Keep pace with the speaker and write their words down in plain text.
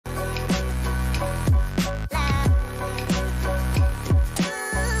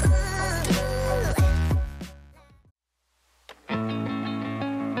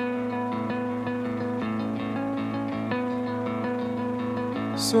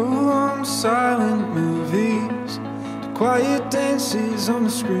So long to silent movies, to quiet dances on the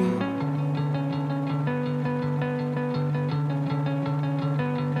screen.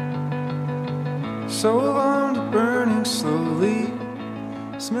 So long to burning slowly,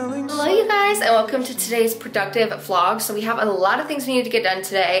 smelling. Hello you guys, and welcome to today's productive vlog. So we have a lot of things we need to get done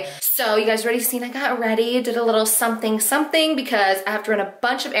today. So you guys already seen I got ready, did a little something because I have to run a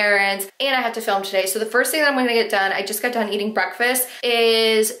bunch of errands and I have to film today. So the first thing that I'm gonna get done, I just got done eating breakfast,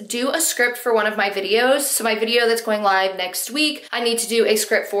 is do a script for one of my videos. So my video that's going live next week, I need to do a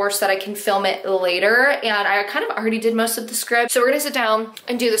script for so that I can film it later. And I kind of already did most of the script. So we're gonna sit down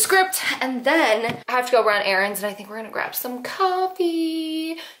and do the script, and then I have to go run errands, and I think we're gonna grab some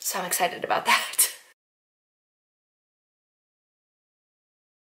coffee. So I'm excited about that.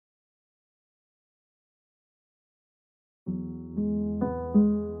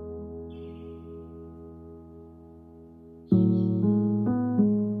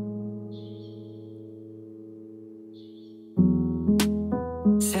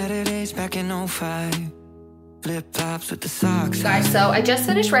 Saturdays back in 05, flip-flops with the socks. Guys, so I just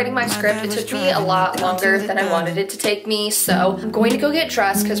finished writing my script. It took me a lot longer than I wanted it to take me, so I'm going to go get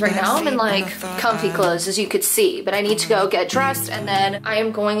dressed because right now I'm in like comfy clothes, as you could see, but I need to go get dressed, and then I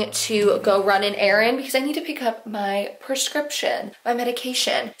am going to go run an errand because I need to pick up my prescription, my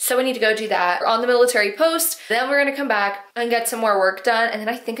medication. So I need to go do that. We're on the military post, then we're gonna come back and get some more work done, and then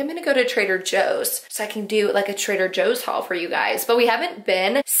I think I'm gonna go to Trader Joe's so I can do like a Trader Joe's haul for you guys. But we haven't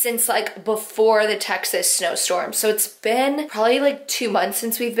been since like before the Texas snowstorm. So it's been probably like 2 months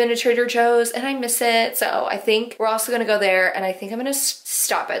since we've been to Trader Joe's, and I miss it. So I think we're also gonna go there, and I think I'm gonna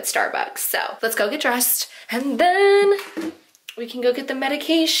stop at Starbucks. So let's go get dressed, and then we can go get the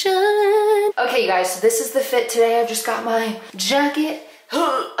medication. Okay, you guys, so this is the fit today. I've just got my jacket.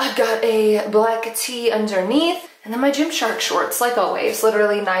 I've got a black tee underneath, and then my Gymshark shorts, like always,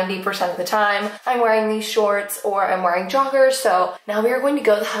 literally 90% of the time. I'm wearing these shorts or I'm wearing joggers. So now we are going to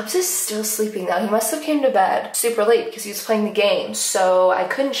go. The Hubs is still sleeping though. He must have came to bed super late because he was playing the game. So I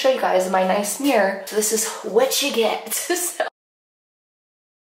couldn't show you guys my nice mirror. So this is what you get. So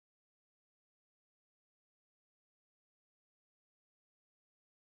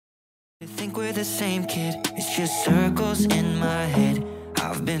I think we're the same kid, it's just circles in my head.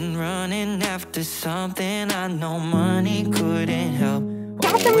 I've been running after something I know money couldn't help.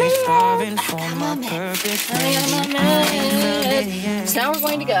 Always striving for my purpose. So now we're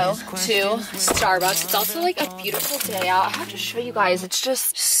going to go to Starbucks. It's also like a beautiful day out. I have to show you guys. It's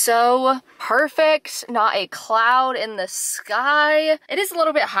just so perfect. Not a cloud in the sky. It is a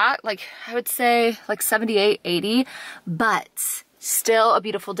little bit hot, like I would say like 78, 80, but still a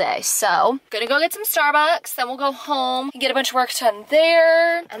beautiful day. So gonna go get some Starbucks, then we'll go home and get a bunch of work done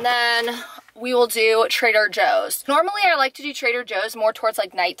there, and then we will do Trader Joe's. Normally I like to do Trader Joe's more towards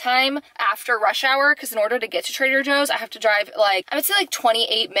like nighttime after rush hour, because in order to get to Trader Joe's I have to drive like, I would say like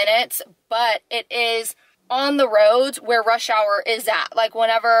 28 minutes, but it is on the roads where rush hour is at. Like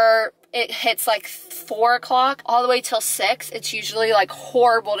whenever it hits like 4 o'clock all the way till 6, it's usually like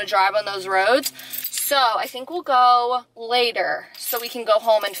horrible to drive on those roads. So I think we'll go later so we can go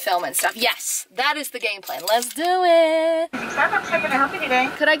home and film and stuff. Yes, that is the game plan. Let's do it. Starbucks, how can I help you today?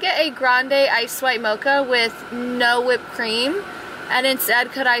 Could I get a grande ice white mocha with no whipped cream? And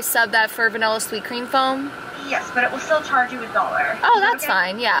instead, could I sub that for vanilla sweet cream foam? Yes, but it will still charge you $1. Oh, that's okay?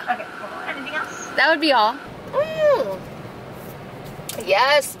 Fine, yeah. Okay, cool. Anything else? That would be all. Mm.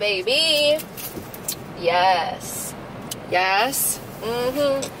 Yes, baby. Yes. Yes.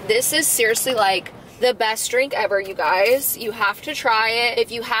 Mm-hmm. This is seriously like the best drink ever, you guys. You have to try it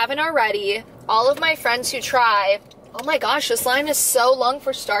if you haven't already. All of my friends who try, oh my gosh, this line is so long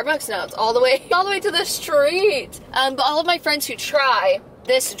for Starbucks now. It's all the way to the street. But all of my friends who try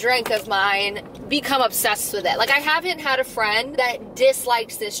this drink of mine become obsessed with it. Like, I haven't had a friend that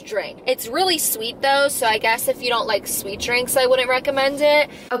dislikes this drink. It's really sweet though, so I guess if you don't like sweet drinks, I wouldn't recommend it.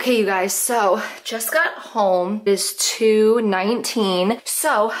 Okay, you guys, so just got home. It is 2:19.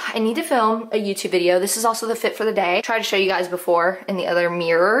 So I need to film a YouTube video. This is also the fit for the day. I tried to show you guys before in the other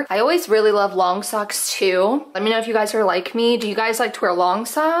mirror. I always really love long socks too. Let me know if you guys are like me. Do you guys like to wear long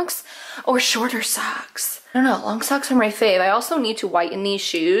socks or shorter socks? I don't know, long socks are my fave. I also need to whiten these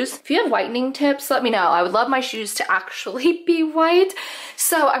shoes. If you have whitening tips, let me know. I would love my shoes to actually be white.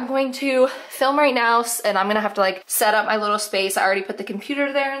 So I'm going to film right now, and I'm gonna have to like set up my little space. I already put the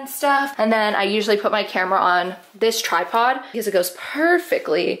computer there and stuff. And then I usually put my camera on this tripod because it goes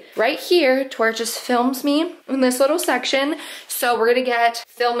perfectly right here to where it just films me in this little section. So we're gonna get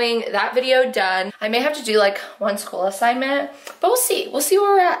filming that video done. I may have to do like one school assignment, but we'll see. We'll see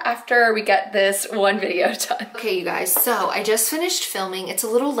where we're at after we get this one video done. Okay, you guys, so I just finished filming. It's a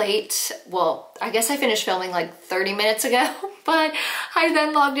little late. Well, I guess I finished filming like 30 minutes ago, but I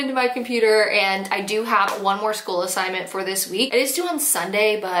then logged into my computer and I do have one more school assignment for this week. It is due on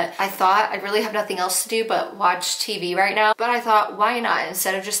Sunday, but I thought I'd really have nothing else to do but watch TV right now. But I thought, why not?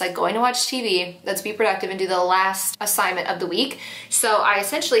 Instead of just like going to watch TV, let's be productive and do the last assignment of the week. So I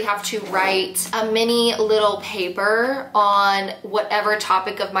essentially have to write a mini little paper on whatever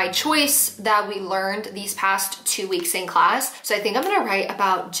topic of my choice that we learned these past 2 weeks in class. So I think I'm gonna write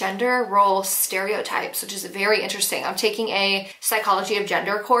about gender role stereotypes, which is very interesting. I'm taking a psychology of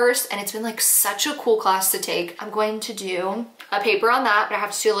gender course and it's been like such a cool class to take. I'm going to do a paper on that, but I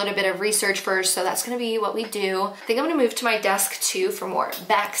have to do a little bit of research first, so that's gonna be what we do. I think I'm gonna move to my desk too for more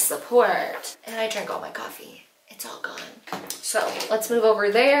back support. And I drank all my coffee. It's all gone. So let's move over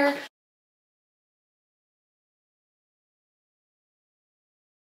there.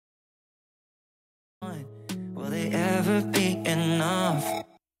 Will they ever be enough?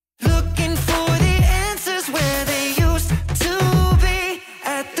 Looking for the answers where they used to be,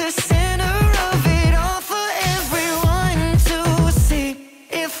 at the center of it all for everyone to see.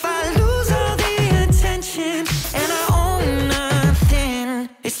 If I lose all the attention and I own nothing,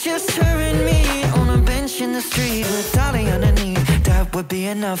 it's just her and me on a bench in the street with Dolly underneath. That would be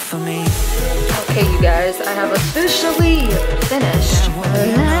enough for me. Okay, you guys, I have officially finished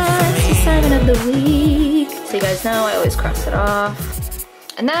the last assignment of the week. So you guys know I always cross it off.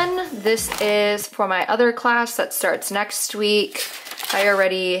 And then this is for my other class that starts next week. I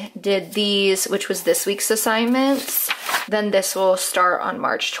already did these, which was this week's assignments. Then this will start on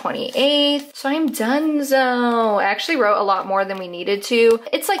March 28th. So I'm donezo. I actually wrote a lot more than we needed to.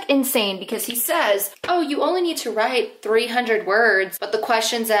 It's like insane because he says, oh, you only need to write 300 words, but the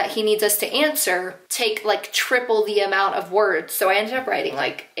questions that he needs us to answer take like triple the amount of words. So I ended up writing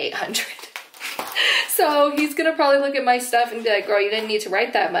like 800. So he's gonna probably look at my stuff and be like, girl, you didn't need to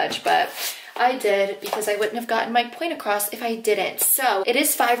write that much, but I did because I wouldn't have gotten my point across if I didn't. So it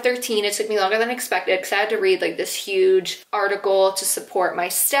is 5:13. It took me longer than expected because I had to read like this huge article to support my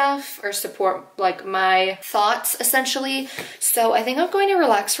stuff or support like my thoughts essentially. So I think I'm going to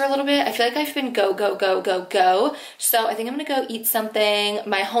relax for a little bit. I feel like I've been go. So I think I'm gonna go eat something.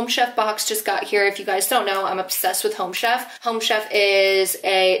 My Home Chef box just got here. If you guys don't know, I'm obsessed with Home Chef. Home Chef is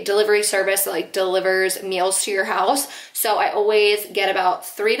a delivery service that like delivers meals to your house. So I always get about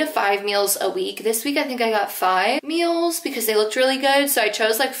 3 to 5 meals a week. This week I think I got 5 meals because they looked really good. So I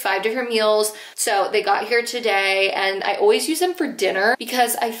chose like 5 different meals. So they got here today and I always use them for dinner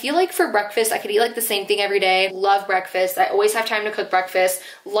because I feel like for breakfast I could eat like the same thing every day. Love breakfast. I always have time to cook breakfast.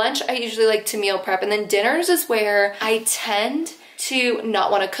 Lunch I usually like to meal prep, and then dinners is where I tend to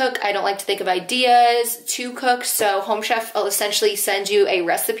not want to cook. I don't like to think of ideas to cook. So Home Chef will essentially send you a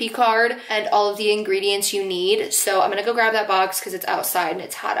recipe card and all of the ingredients you need. So I'm gonna go grab that box because it's outside and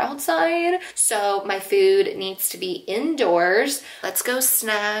it's hot outside. So my food needs to be indoors. Let's go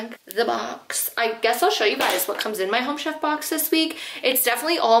snag the box. I guess I'll show you guys what comes in my Home Chef box this week. It's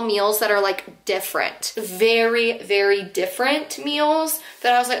definitely all meals that are like different, very, very different meals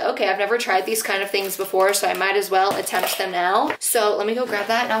that I was like, okay, I've never tried these kind of things before, so I might as well attempt them now. So let me go grab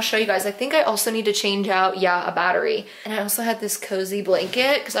that and I'll show you guys. I think I also need to change out, yeah, a battery. And I also had this cozy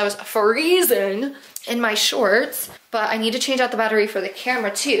blanket because I was freezing in my shorts, but I need to change out the battery for the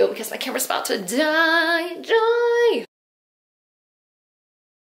camera too because my camera's about to die.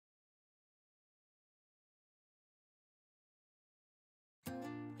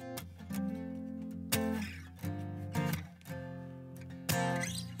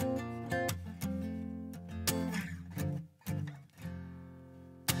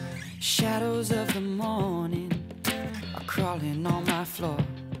 Shadows of the morning are crawling on my floor.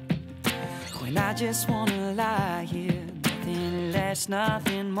 When I just wanna lie here, nothing less,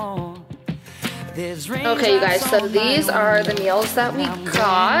 nothing more. Okay, you guys, so these are the meals that we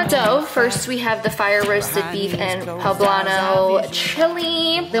got. So first we have the fire roasted beef and poblano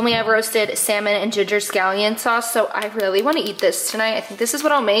chili. Then we have roasted salmon and ginger scallion sauce. So I really want to eat this tonight. I think this is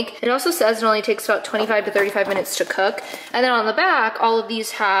what I'll make. It also says it only takes about 25 to 35 minutes to cook. And then on the back, all of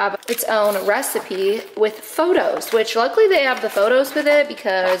these have its own recipe with photos, which luckily they have the photos with it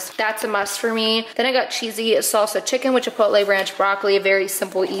because that's a must for me. Then I got cheesy salsa chicken with chipotle ranch broccoli, a very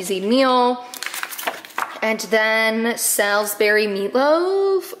simple, easy meal. And then Salisbury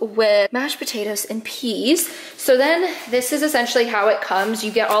meatloaf with mashed potatoes and peas. So then this is essentially how it comes. You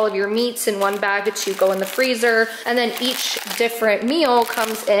get all of your meats in one bag to go in the freezer. And then each different meal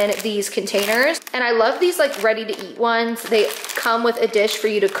comes in these containers. And I love these like ready to eat ones. They come with a dish for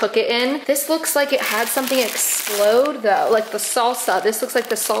you to cook it in. This looks like it had something explode though, like the salsa. This looks like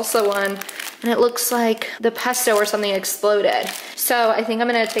the salsa one and it looks like the pesto or something exploded. So I think I'm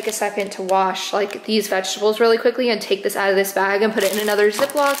gonna take a second to wash like these vegetables really quickly and take this out of this bag and put it in another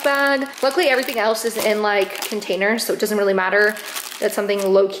Ziploc bag. Luckily everything else is in like containers, so it doesn't really matter that something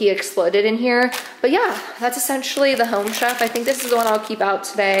low-key exploded in here. But yeah, that's essentially the Home Chef. I think this is the one I'll keep out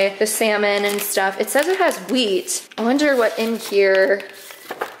today. The salmon and stuff. It says it has wheat. I wonder what in here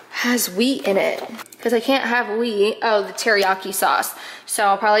has wheat in it, because I can't have wheat. Oh, the teriyaki sauce. So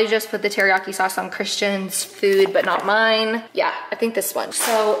I'll probably just put the teriyaki sauce on Christian's food, but not mine. Yeah, I think this one.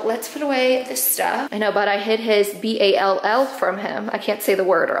 So let's put away this stuff. I know, but I hid his BALL from him. I can't say the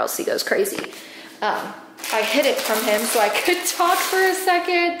word or else he goes crazy. I hid it from him so I could talk for a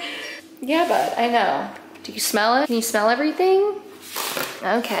second. Yeah, bud, I know. Do you smell it? Can you smell everything?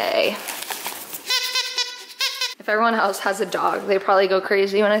 Okay. If everyone else has a dog, they probably go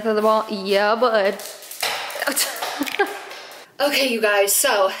crazy when I throw the ball. Yeah, bud. Okay, you guys,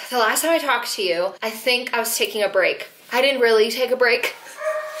 so the last time I talked to you, I think I was taking a break. I didn't really take a break.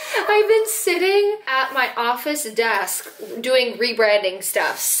 I've been sitting at my office desk doing rebranding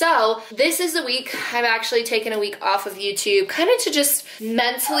stuff. So this is the week I'm actually taking a week off of YouTube, kind of to just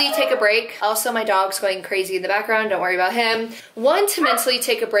mentally take a break. Also, my dog's going crazy in the background. Don't worry about him. One, to mentally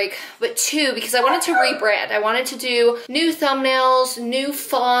take a break, but two, because I wanted to rebrand. I wanted to do new thumbnails, new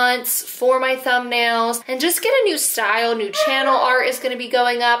fonts for my thumbnails, and just get a new style. New channel art is going to be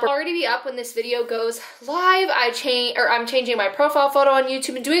going up. It'll already be up when this video goes live. I'm changing my profile photo on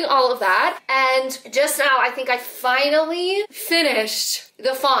YouTube and doing all of that. And just now, I think I finally finished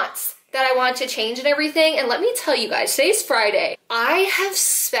the fonts that I want to change and everything. And let me tell you guys, today's Friday. I have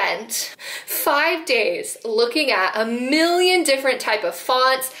spent 5 days looking at a million different type of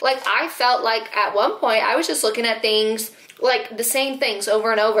fonts. Like, I felt like at one point I was just looking at things like the same things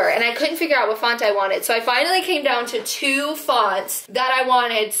over and over, and I couldn't figure out what font I wanted. So I finally came down to 2 fonts that I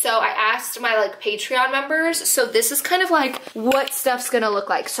wanted. So I asked my like Patreon members. So this is kind of like what stuff's gonna look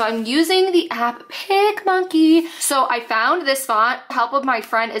like. So I'm using the app PicMonkey. So I found this font, help of my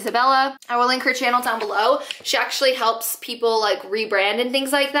friend Isabella. I will link her channel down below. She actually helps people like rebrand and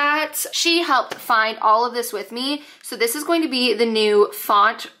things like that. She helped find all of this with me. So this is going to be the new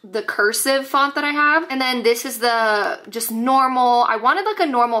font, the cursive font that I have. And then this is the just normal. I wanted like a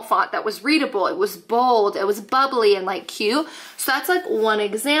normal font that was readable. It was bold, it was bubbly and like cute. So that's like one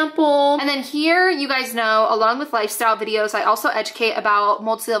example. And then here, you guys know, along with lifestyle videos, I also educate about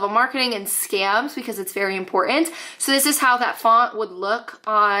multi-level marketing and scams because it's very important. So this is how that font would look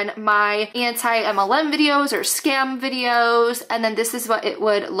on my anti-MLM videos or scam videos. And then this is what it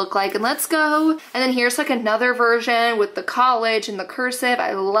would look like. And let's go. And then here's like another version with the college and the cursive.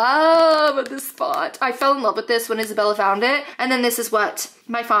 I love this font. I fell in love with this when Isabella found it. And then this is what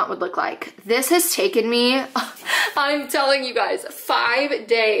my font would look like. This has taken me, I'm telling you guys, 5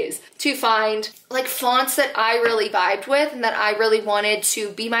 days to find like fonts that I really vibed with and that I really wanted to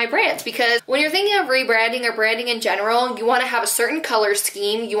be my brand. Because when you're thinking of rebranding or branding in general, you want to have a certain color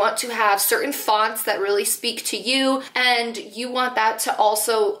scheme, you want to have certain fonts that really speak to you, and you want that to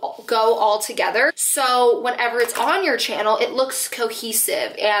also go all together. So whenever it's on your channel, it looks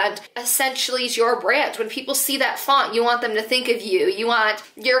cohesive and essentially is your brand. When people see that font, you want them to think of you. You want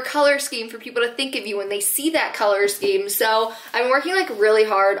your color scheme for people to think of you when they see that color scheme. So I'm working like really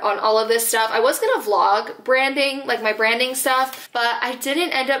hard on all of this stuff. I was gonna vlog branding, like my branding stuff, but I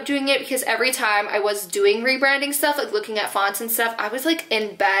didn't end up doing it because every time I was doing rebranding stuff, like looking at fonts and stuff, I was like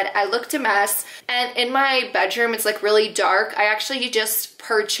in bed. I looked a mess, and in my bedroom, it's like really dark. I actually just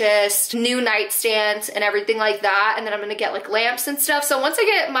purchased new nightstands and everything like that, and then I'm gonna get like lamps and stuff. So once I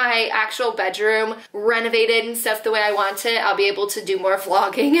get my actual bedroom renovated and stuff the way I want it, I'll be able to do more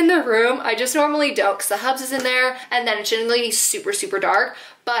vlogging in the room. I just normally don't because the hubs is in there, and then it's generally super, super dark.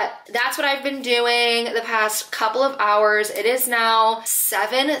 But that's what I've been doing the past couple of hours. It is now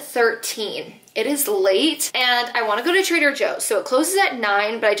 7:13. It is late, and I want to go to Trader Joe's. So it closes at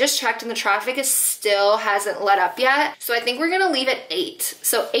 9, but I just checked and the traffic is still hasn't let up yet. So I think we're gonna leave at 8.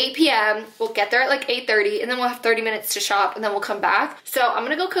 So 8 p.m. We'll get there at like 8:30, and then we'll have 30 minutes to shop, and then we'll come back. So I'm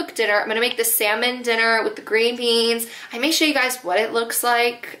gonna go cook dinner. I'm gonna make the salmon dinner with the green beans. I may show you guys what it looks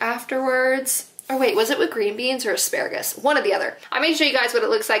like afterwards. Or wait, was it with green beans or asparagus? One or the other. I may show you guys what it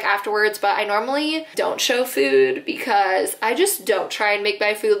looks like afterwards, but I normally don't show food because I just don't try and make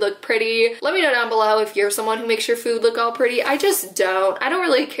my food look pretty. Let me know down below if you're someone who makes your food look all pretty. I just don't. I don't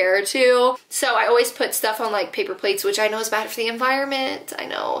really care to. So I always put stuff on like paper plates, which I know is bad for the environment. I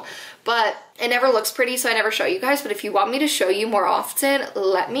know. But It never looks pretty, so I never show you guys, but if you want me to show you more often,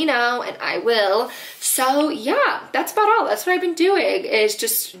 let me know and I will. So yeah, that's about all. That's what I've been doing, is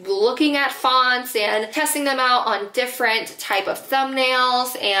just looking at fonts and testing them out on different type of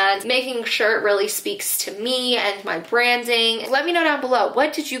thumbnails and making sure it really speaks to me and my branding. Let me know down below,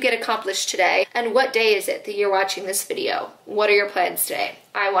 what did you get accomplished today? And what day is it that you're watching this video? What are your plans today?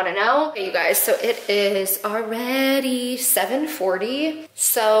 I want to know. Okay, you guys, so it is already 7:40,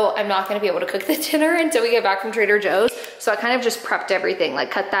 so I'm not going to be able to cook the dinner until we get back from Trader Joe's. So I kind of just prepped everything,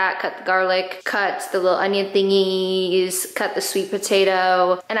 like cut the garlic, cut the little onion thingies, cut the sweet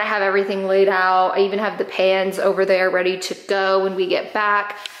potato, and I have everything laid out. I even have the pans over there ready to go when we get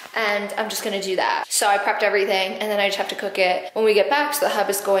back. And I'm just gonna do that. So I prepped everything and then I just have to cook it when we get back. So the hub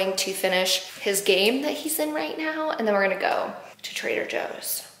is going to finish his game that he's in right now, and then we're gonna go to Trader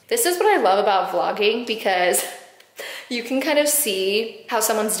Joe's. This is what I love about vlogging, because you can kind of see how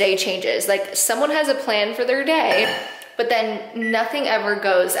someone's day changes. Like, someone has a plan for their day, but then nothing ever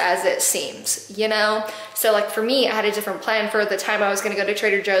goes as it seems, you know? So like for me, I had a different plan for the time I was gonna go to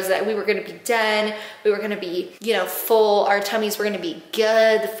Trader Joe's, that we were gonna be done, we were gonna be, you know, full, our tummies were gonna be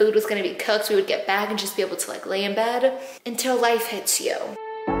good, the food was gonna be cooked, we would get back and just be able to like lay in bed until life hits you.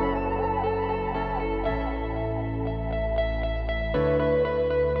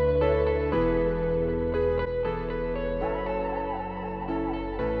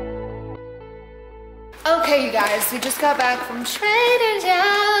 Okay, you guys, we just got back from Trader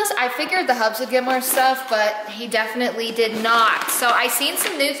Joe's. I figured the hubs would get more stuff, but he definitely did not. So I seen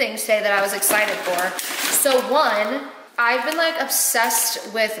some new things today that I was excited for. So one, I've been like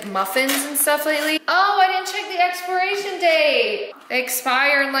obsessed with muffins and stuff lately. Oh, I didn't check the expiration date. They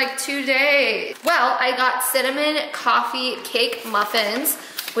expire in like 2 days. Well, I got cinnamon coffee cake muffins,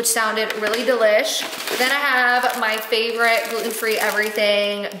 which sounded really delish. Then I have my favorite gluten-free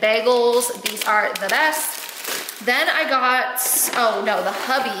everything bagels. These are the best. Then I got, oh no, the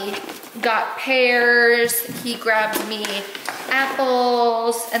hubby got pears. He grabbed me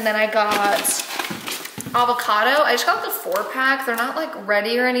apples. And then I got avocado. I just got the 4-pack. They're not like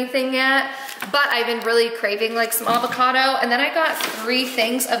ready or anything yet, but I've been really craving like some avocado. And then I got 3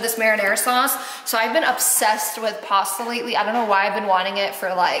 things of this marinara sauce. So I've been obsessed with pasta lately. I don't know why. I've been wanting it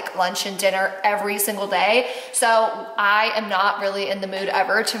for like lunch and dinner every single day. So I am not really in the mood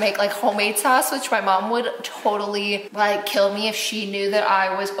ever to make like homemade sauce, which my mom would totally like kill me if she knew that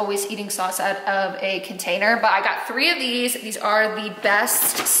I was always eating sauce out of a container. But I got 3 of these. These are the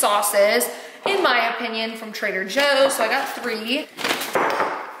best sauces, in my opinion, from Trader Joe's. So I got 3.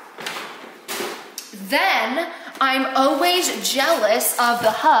 Then I'm always jealous of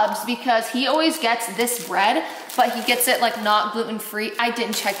the hubs because he always gets this bread, but he gets it like not gluten-free. I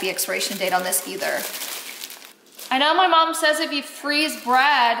didn't check the expiration date on this either. I know my mom says if you freeze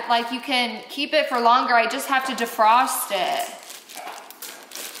bread, like you can keep it for longer. I just have to defrost it.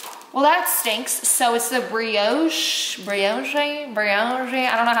 Well, that stinks. So it's the brioche, I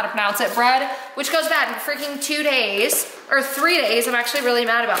don't know how to pronounce it, bread, which goes bad in freaking 2 days, or 3 days. I'm actually really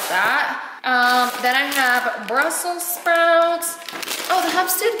mad about that. Then I have Brussels sprouts. Oh, the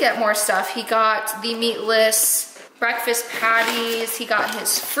hubs did get more stuff. He got the meatless breakfast patties. He got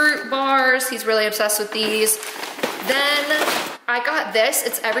his fruit bars. He's really obsessed with these. Then I got this.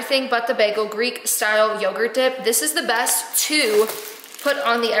 It's everything but the bagel Greek style yogurt dip. This is the best to put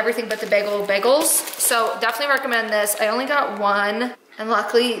on the everything but the bagel bagels. So definitely recommend this. I only got 1, and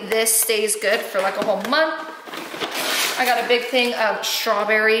luckily this stays good for like a whole month. I got a big thing of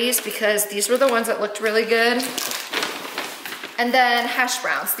strawberries because these were the ones that looked really good. And then hash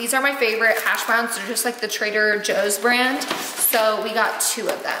browns. These are my favorite hash browns. They're just like the Trader Joe's brand. So we got 2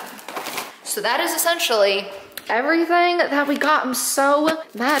 of them. So that is essentially everything that we got. I'm so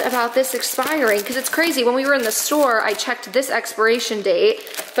mad about this expiring because it's crazy. When we were in the store, I checked this expiration date,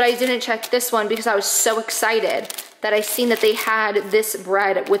 but I didn't check this one because I was so excited that I seen that they had this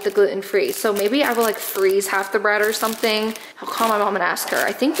bread with the gluten-free. So maybe I will like freeze half the bread or something. I'll call my mom and ask her.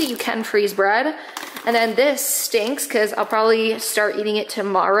 I think that you can freeze bread. And then this stinks because I'll probably start eating it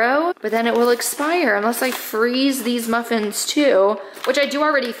tomorrow, but then it will expire unless I freeze these muffins too, which I do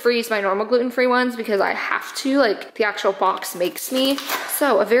already freeze my normal gluten-free ones because I have to, like the actual box makes me.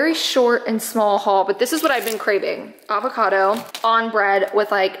 So a very short and small haul, but this is what I've been craving. Avocado on bread with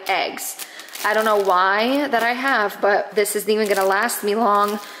like eggs. I don't know why that I have, but this isn't even gonna last me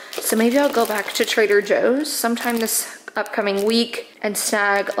long. So maybe I'll go back to Trader Joe's sometime this upcoming week and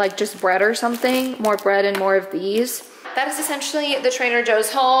snag like just bread or something, more bread and more of these. that is essentially the Trader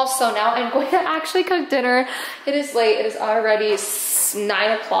Joe's haul. So now I'm going to actually cook dinner. It is late. It is already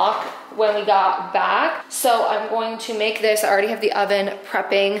 9 o'clock when we got back. So I'm going to make this. I already have the oven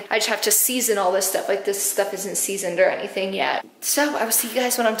prepping. I just have to season all this stuff. Like this stuff isn't seasoned or anything yet. So I will see you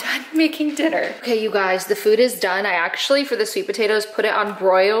guys when I'm done making dinner. Okay, you guys, the food is done. I actually, for the sweet potatoes, put it on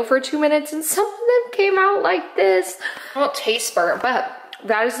broil for 2 minutes and some of them came out like this. I don't taste burnt, but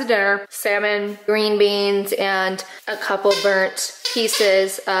that is the dinner. Salmon, green beans, and a couple burnt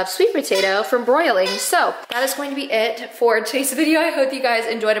pieces of sweet potato from broiling. So that is going to be it for today's video. I hope you guys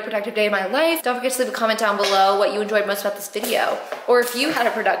enjoyed a productive day in my life. Don't forget to leave a comment down below what you enjoyed most about this video, or if you had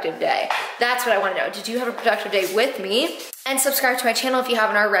a productive day. That's what I want to know. Did you have a productive day with me? And subscribe to my channel if you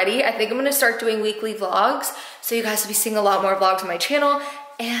haven't already. I think I'm gonna start doing weekly vlogs, so you guys will be seeing a lot more vlogs on my channel.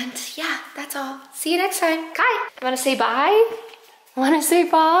 And yeah, that's all. See you next time. Bye. Wanna say bye? Wanna say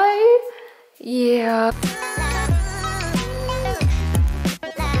bye? Yeah.